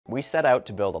We set out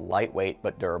to build a lightweight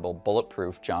but durable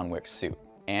bulletproof John Wick suit,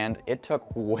 and it took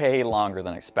way longer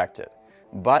than expected.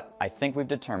 But I think we've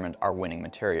determined our winning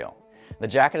material. The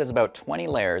jacket is about 20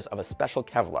 layers of a special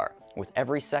Kevlar, with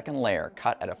every second layer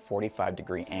cut at a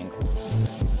 45-degree angle.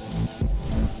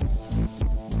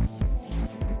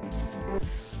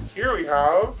 Here we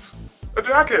have a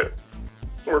jacket,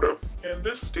 sort of. In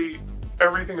this state,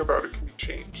 everything about it can be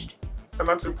changed. And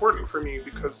that's important for me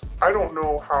because I don't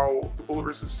know how the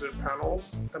bullet-resistant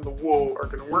panels and the wool are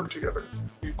going to work together.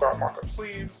 We've got mock-up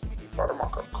sleeves, we've got a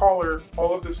mock-up collar,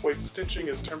 all of this white stitching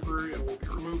is temporary and will be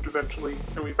removed eventually,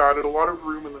 and we've added a lot of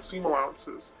room in the seam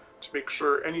allowances to make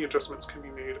sure any adjustments can be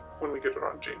made when we get it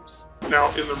on James. Now,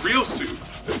 in the real suit,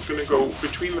 it's going to go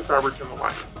between the fabric and the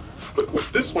liner. But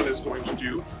what this one is going to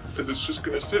do is it's just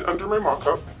going to sit under my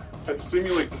mock-up and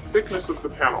simulate the thickness of the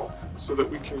panel so that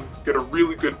we can get a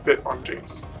really good fit on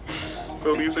James.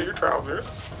 So these are your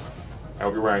trousers. I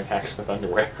hope you're wearing Hacksmith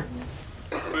underwear.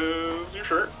 This is your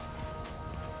shirt.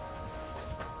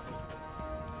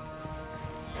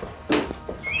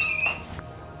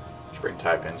 Should bring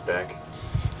tie pins back.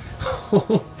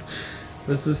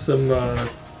 This is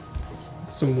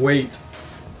some weight.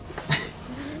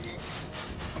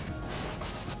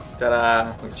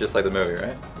 Ta-da! Looks just like the movie,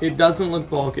 right? It doesn't look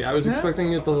bulky. I was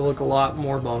expecting it to look a lot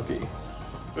more bulky.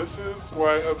 This is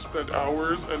why I have spent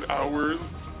hours and hours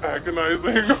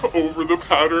agonizing over the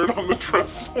pattern on the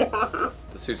dress form.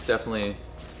 The suit's definitely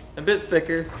a bit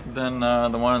thicker than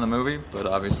the one in the movie, but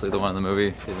obviously the one in the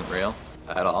movie isn't real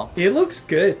at all. It looks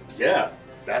good. Yeah,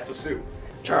 that's a suit.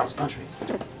 Charles, punch me.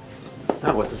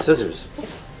 Not with the scissors.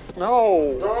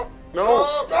 No!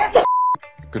 No!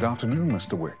 Good afternoon,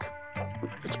 Mr. Wick.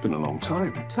 It's been a long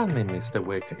time. Tell me, Mr.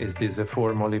 Wick, is this a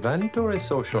formal event or a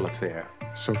social affair?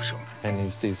 Social. And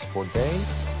is this for day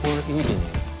or evening?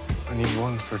 I need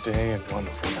one for day and one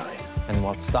for night. And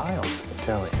what style?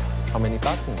 Italian. How many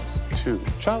buttons? 2.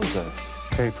 Trousers?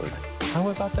 Tapered. How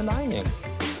about the lining?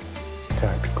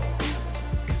 Tactical.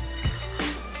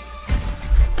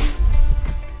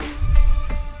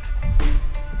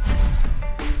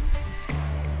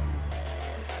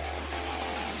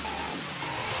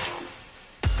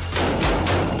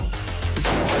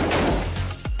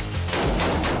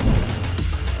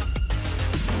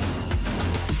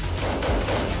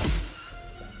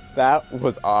 That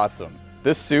was awesome.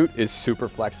 This suit is super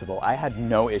flexible. I had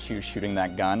no issues shooting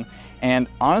that gun, and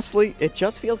honestly, it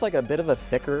just feels like a bit of a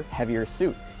thicker, heavier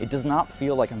suit. It does not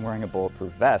feel like I'm wearing a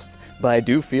bulletproof vest, but I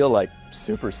do feel like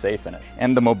super safe in it.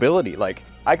 And the mobility, like,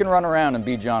 I can run around and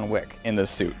be John Wick in this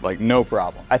suit, like no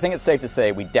problem. I think it's safe to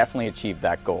say we definitely achieved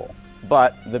that goal.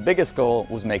 But the biggest goal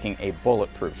was making a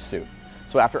bulletproof suit.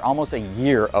 So after almost a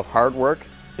year of hard work,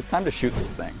 it's time to shoot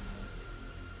this thing.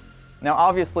 Now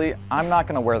obviously, I'm not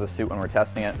going to wear the suit when we're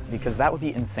testing it because that would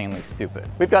be insanely stupid.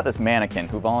 We've got this mannequin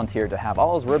who volunteered to have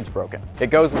all his ribs broken. It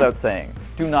goes without saying,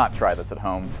 do not try this at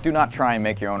home, do not try and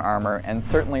make your own armor, and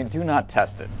certainly do not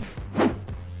test it.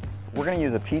 We're going to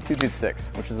use a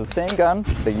P226, which is the same gun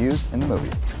they used in the movie.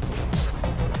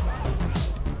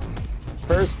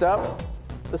 First up,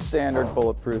 the standard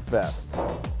bulletproof vest.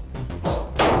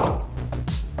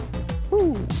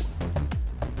 Woo.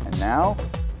 And now,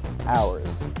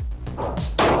 ours.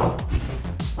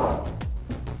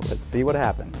 Let's see what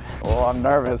happened. Oh, I'm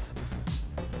nervous.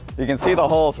 You can see the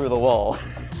hole through the wool,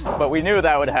 but we knew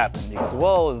that would happen because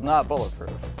wool is not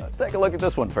bulletproof. Let's take a look at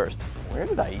this one first. Where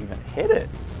did I even hit it?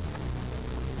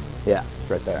 Yeah, it's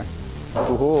right there.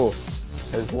 Ooh,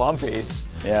 it's lumpy.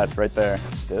 Yeah, it's right there.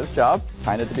 This job,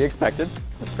 kind of to be expected.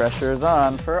 The pressure is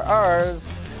on for ours.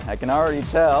 I can already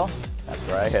tell. That's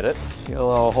where I hit it. Get a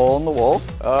little hole in the wool.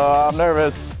 Oh, I'm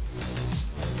nervous.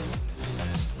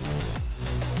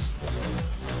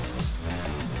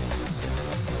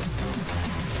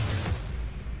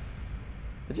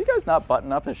 Did you guys not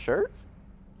button up his shirt?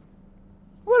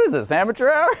 What is this, amateur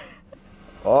hour?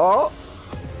 Oh,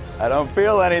 I don't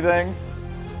feel anything.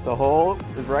 The hole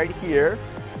is right here.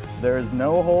 There is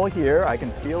no hole here. I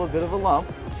can feel a bit of a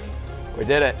lump. We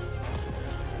did it.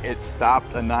 It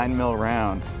stopped a 9mm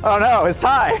round. Oh no, his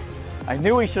tie! I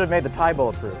knew we should have made the tie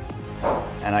bulletproof.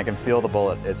 And I can feel the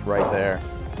bullet, it's right there.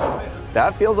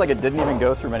 That feels like it didn't even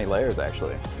go through many layers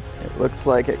actually. It looks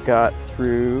like it got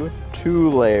through 2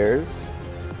 layers.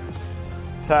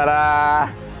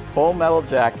 Ta-da! Full metal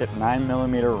jacket,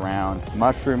 9mm round,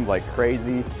 mushroomed like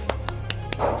crazy.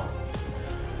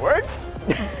 Worked!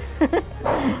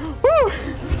 Woo!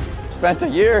 Spent a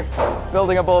year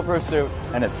building a bulletproof suit,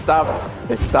 and it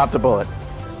stopped a bullet.